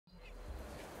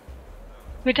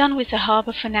We're done with the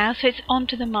harbour for now, so it's on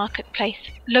to the marketplace.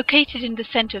 Located in the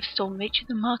centre of Stormreach,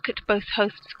 the market both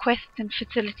hosts quests and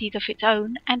facilities of its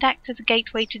own, and acts as a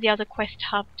gateway to the other quest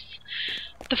hubs.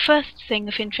 The first thing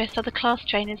of interest are the class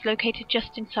trainers located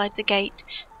just inside the gate.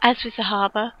 As with the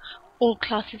harbour, all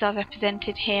classes are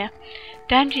represented here.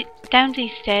 Down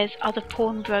these stairs are the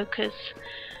pawnbrokers.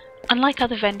 Unlike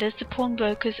other vendors, the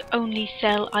pawnbrokers only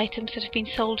sell items that have been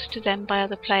sold to them by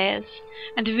other players,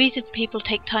 and the reason people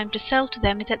take time to sell to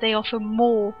them is that they offer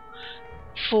more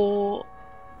for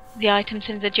the items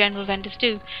than the general vendors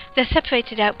do. They're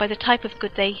separated out by the type of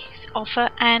good they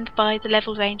offer and by the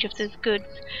level range of those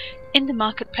goods. In the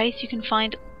marketplace you can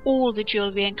find all the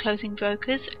jewellery and clothing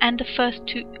brokers and the first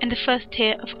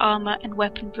tier of armour and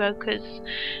weapon brokers.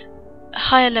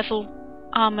 Higher level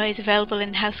armour is available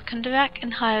in House Kundarak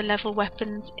and higher level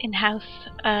weapons in House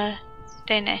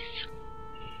Danes.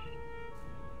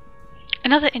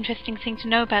 Another interesting thing to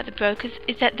know about the brokers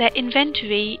is that their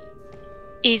inventory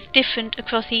is different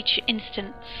across each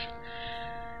instance.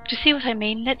 To see what I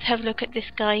mean, let's have a look at this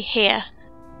guy here.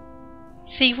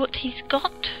 See what he's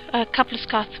got? A couple of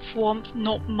scarves of warmth,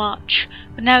 not much.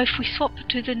 But now if we swap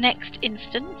to the next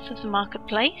instance of the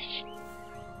marketplace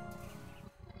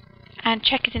and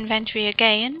check his inventory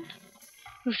again,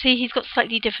 you'll see he's got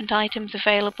slightly different items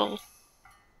available.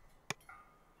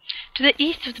 To the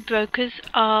east of the brokers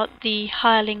are the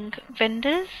hireling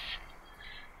vendors,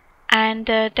 and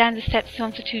down the steps are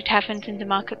the two taverns in the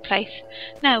marketplace.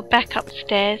 Now back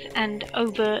upstairs and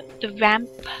over the ramp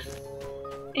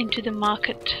into the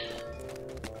market.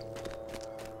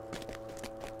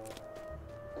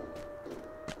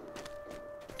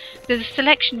 There's a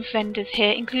selection of vendors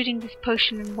here, including this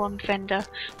potion and wand vendor.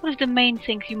 One of the main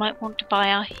things you might want to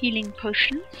buy are healing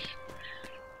potions.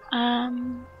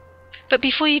 But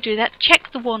before you do that,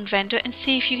 check the wand vendor and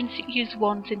see if you can use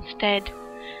wands instead,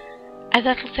 as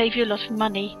that'll save you a lot of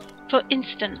money. For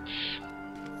instance,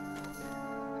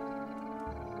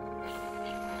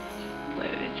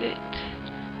 where is it?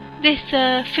 This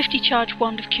 50 charge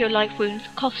wand of Cure Light Wounds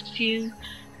costs you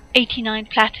 89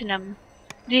 platinum.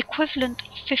 The equivalent of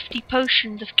 50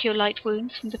 potions of Cure Light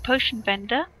Wounds from the potion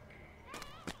vendor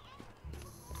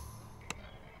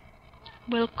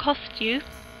will cost you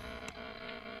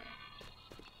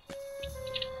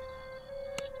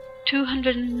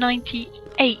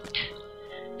 298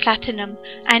 platinum,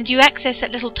 and you access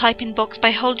that little type-in box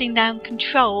by holding down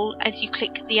Control as you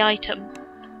click the item.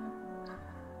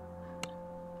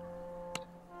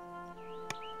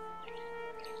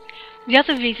 The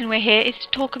other reason we're here is to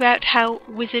talk about how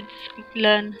wizards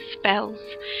learn spells.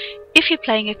 If you're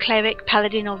playing a cleric,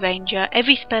 paladin or ranger,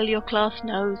 every spell your class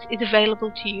knows is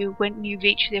available to you when you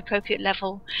reach the appropriate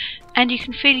level, and you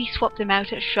can freely swap them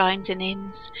out at shrines and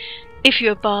inns. If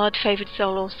you're a bard, favoured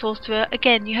soul or sorcerer,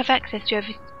 again you have access to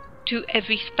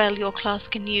every spell your class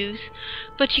can use,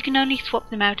 but you can only swap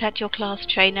them out at your class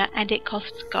trainer and it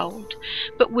costs gold.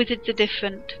 But wizards are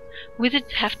different.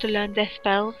 Wizards have to learn their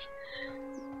spells.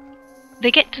 They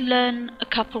get to learn a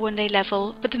couple when they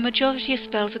level, but the majority of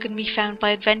spells are going to be found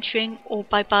by adventuring or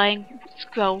by buying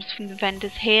scrolls from the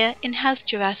vendors here in House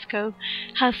Jurasco,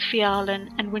 House Fialan,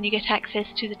 and when you get access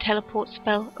to the teleport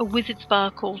spell, a wizard's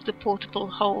bar called the Portable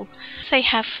Hole. If they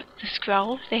have the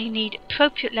scroll, they need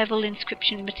appropriate level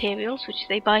inscription materials, which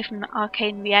they buy from the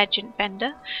Arcane Reagent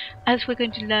vendor. As we're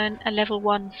going to learn a level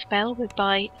 1 spell, we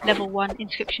buy level 1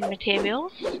 inscription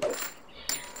materials.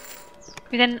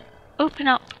 We then open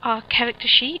up our character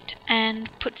sheet and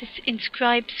put this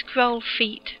inscribed scroll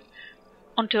feat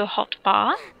onto a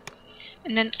hotbar,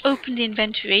 and then open the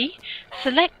inventory,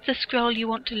 select the scroll you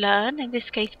want to learn, in this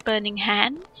case Burning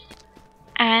Hands,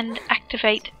 and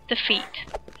activate the feat.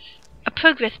 A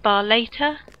progress bar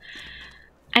later,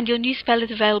 and your new spell is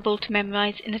available to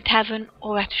memorize in a tavern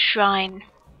or at a shrine.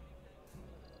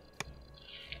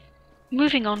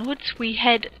 Moving onwards, we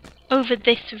head over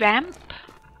this ramp,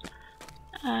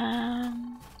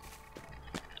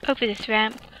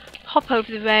 hop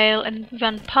over the rail and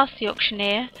run past the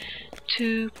auctioneer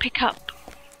to pick up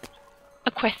a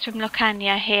quest from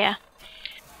Locania here.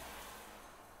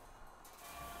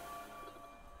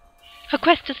 Her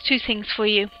quest does two things for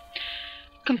you.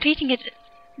 Completing it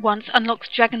once unlocks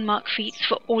Dragon Mark feats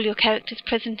for all your characters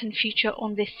present and future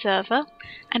on this server,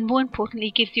 and more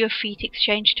importantly gives you a feat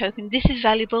exchange token. This is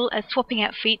valuable as swapping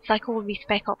out feats, like all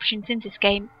respec options in this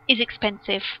game, is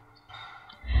expensive.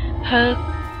 Her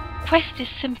quest is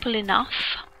simple enough.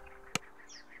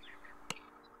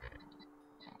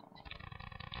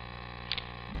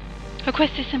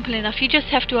 You just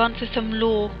have to answer some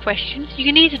lore questions. You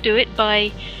can either do it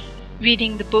by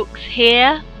reading the books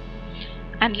here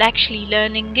and actually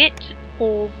learning it,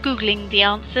 or Googling the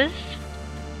answers.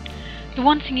 The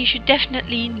one thing you should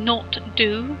definitely not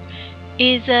do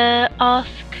is ask...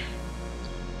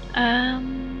 oh,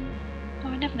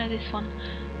 I never know this one.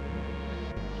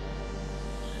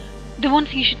 The one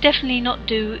thing you should definitely not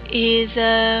do is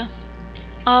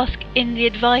ask in the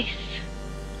advice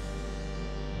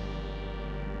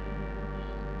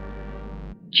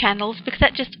channels, because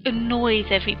that just annoys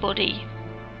everybody.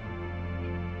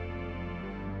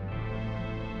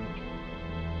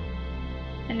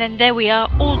 And then there we are,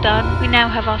 all done. We now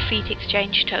have our feat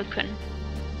exchange token.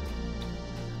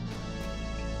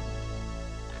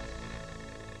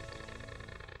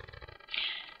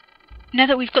 Now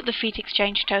that we've got the feat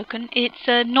exchange token, it's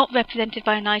not represented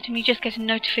by an item, you just get a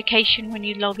notification when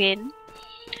you log in.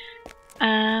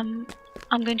 I'm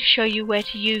going to show you where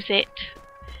to use it,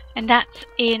 and that's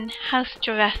in House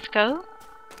Jorasco,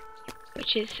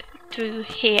 which is through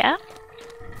here.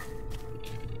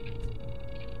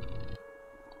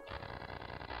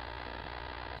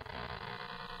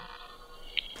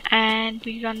 And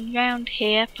we run round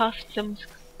here past some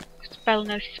spell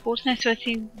notice boards. Now, so I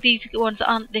think these ones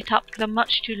aren't lit up because they're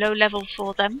much too low level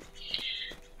for them.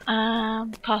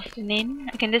 Past an inn.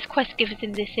 Again, there's quest givers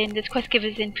in this inn. There's quest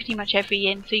givers in pretty much every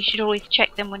inn, so you should always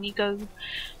check them when you go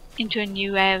into a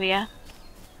new area.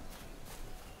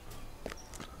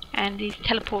 And these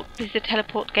are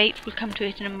teleport gates. We'll come to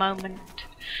it in a moment.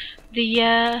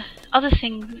 The other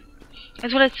thing,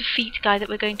 as well as the feat guide that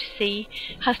we're going to see,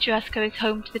 House Jorasco is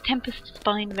home to the Tempest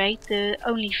Spine raid, the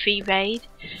only free raid,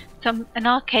 an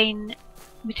arcane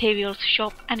materials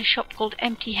shop, and a shop called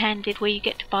Empty Handed where you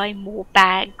get to buy more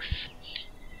bags.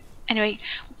 Anyway,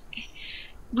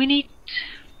 we need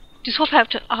to swap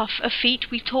out a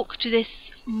feat. We talk to this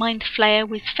Mind Flayer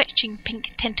with fetching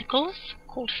pink tentacles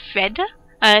called Fred.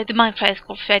 The Mind Flayer is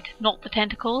called Fred, not the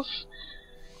tentacles.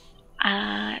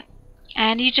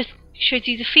 And he just shows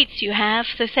you the feats you have.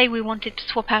 So say we wanted to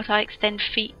swap out our extend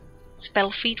feat,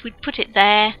 spell feat, we'd put it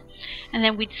there, and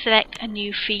then we'd select a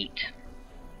new feat,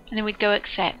 and then we'd go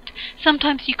accept.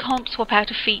 Sometimes you can't swap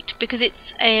out a feat because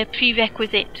it's a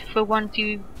prerequisite for ones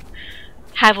you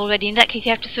have already. In that case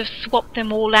you have to sort of swap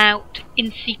them all out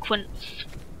in sequence.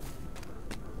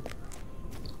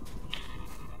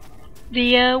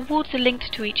 The wards are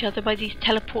linked to each other by these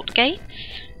teleport gates.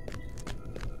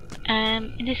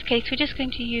 In this case we're just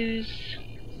going to use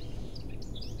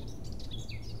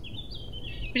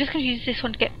this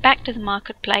one to get back to the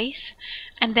marketplace,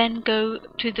 and then go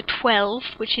to the 12,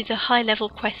 which is a high level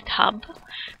quest hub.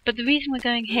 But the reason we're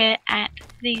going here at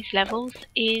these levels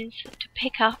is to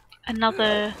pick up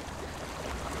another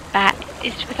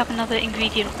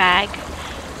ingredient bag,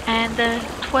 and the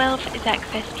 12 is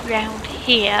accessed round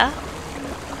here,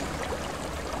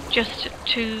 just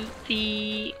to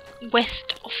the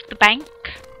west of the bank.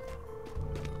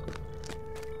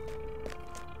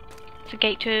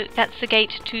 That's the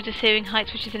gate to the Searing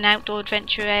Heights, which is an outdoor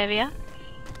adventure area.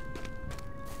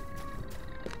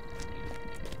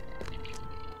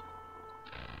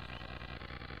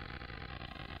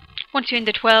 Once you're in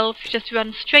the 12, just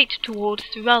run straight towards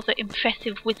the rather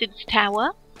impressive Wizard's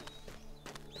Tower.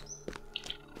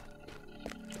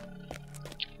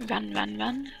 Run, run,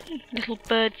 run. Little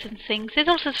birds and things. There's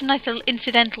also some nice little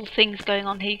incidental things going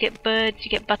on here. You get birds, you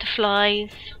get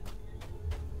butterflies,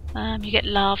 you get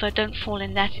lava. Don't fall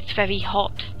in that, it's very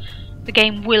hot. The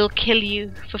game will kill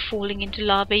you for falling into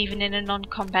lava, even in a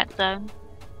non-combat zone.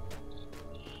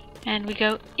 And we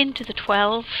go into the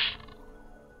 12.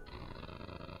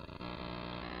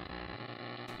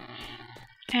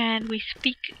 And we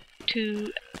speak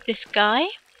to this guy,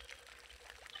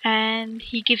 and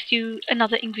he gives you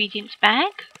another ingredients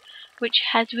bag, which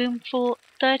has room for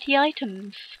 30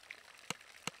 items.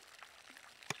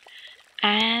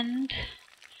 And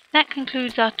that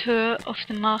concludes our tour of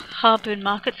the harbour and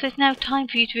market, so it's now time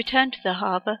for you to return to the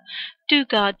harbour, do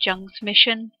guard Jung's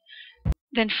mission,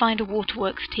 then find a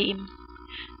waterworks team.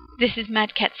 This is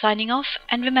Mad Cat signing off,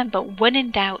 and remember, when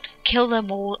in doubt, kill them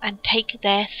all and take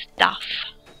their stuff.